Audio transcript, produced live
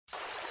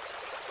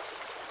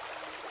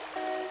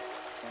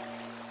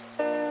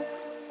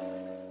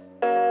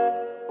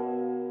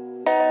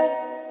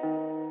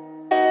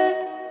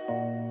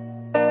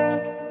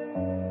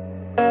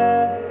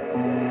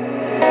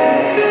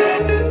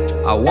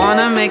I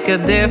wanna make a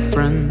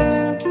difference,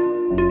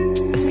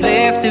 a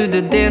slave to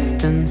the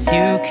distance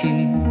you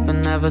keep.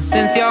 And ever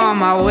since you're on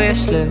my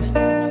wish list,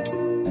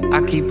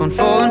 I keep on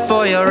falling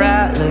for your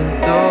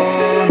outlet.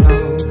 Oh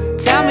no,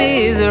 tell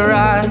me, is it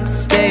right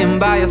staying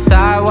by your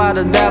side while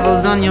the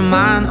devil's on your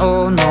mind?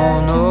 Oh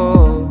no,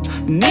 no,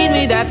 you need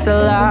me, that's a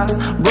lie,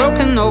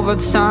 broken over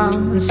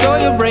time, and so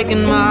you're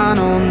breaking mine.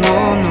 Oh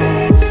no,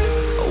 no,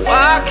 oh,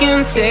 I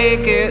can't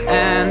take it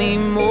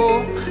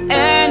anymore.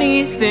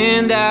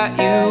 Anything that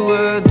you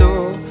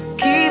adore,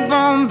 keep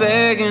on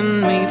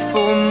begging me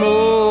for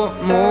more,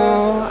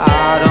 more.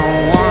 I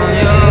don't want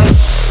your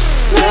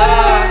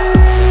love,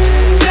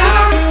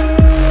 sex,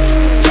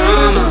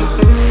 drama.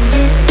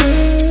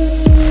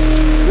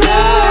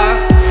 Love,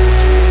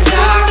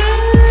 sex,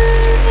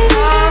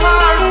 drama.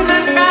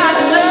 This kind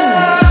of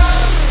love.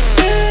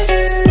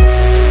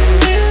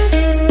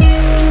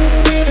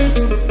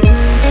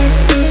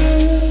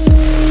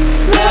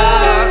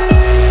 Love,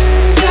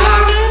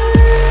 sex,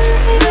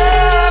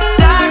 love,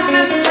 sex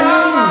and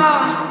drama.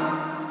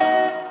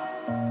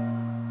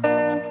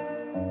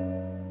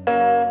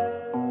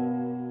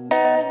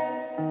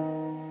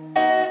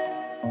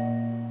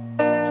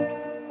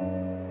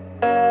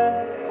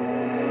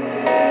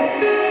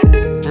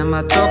 Am I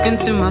talking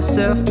to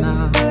myself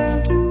now?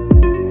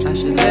 I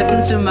should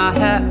listen to my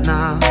head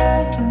now.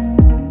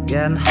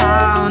 Getting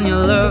high on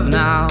your love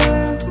now,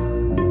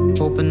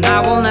 hoping I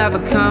will never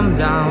come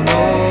down.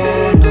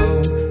 Oh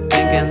no,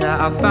 thinking that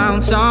I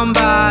found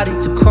somebody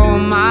to call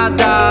my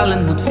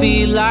darling, not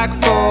feel like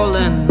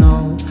falling.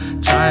 No,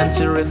 trying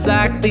to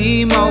reflect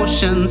the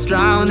emotions,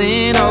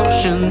 drowning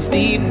oceans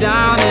deep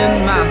down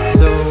in my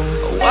soul.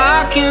 Oh,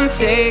 I can't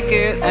take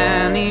it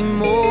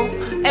anymore.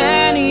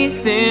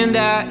 Anything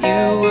that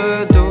you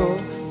adore,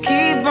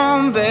 keep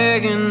on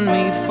begging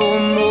me for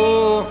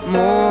more,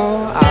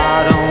 more.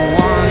 I don't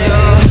want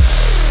your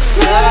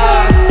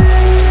love,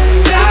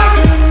 sex,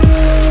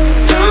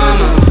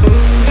 drama.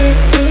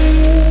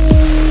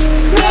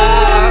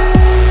 Love,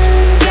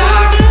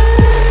 sex,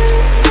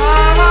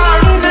 drama.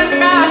 This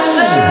kind of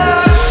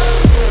love.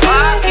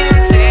 I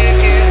can't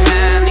take it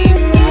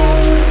anymore.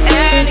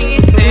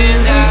 Anything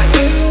that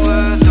you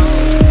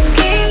adore,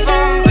 keep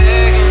on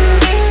begging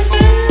me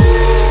for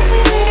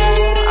more.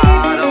 I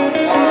don't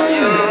want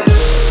your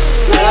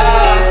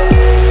love,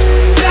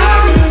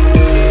 sex,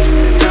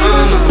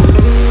 drama.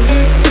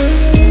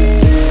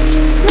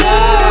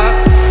 Love,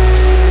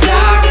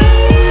 sex,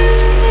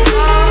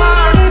 drama.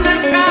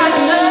 This kind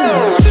of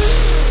love.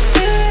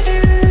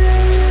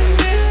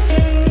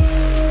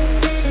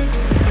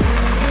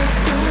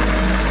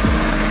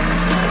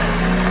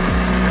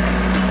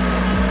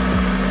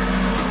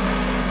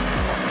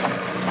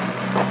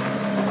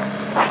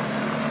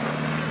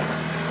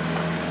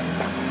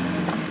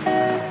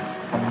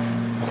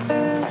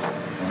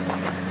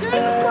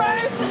 Jesus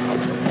Christ!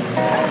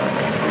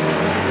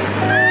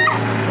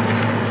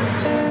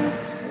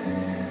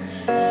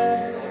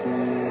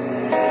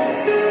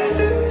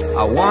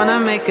 I wanna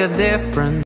make a difference.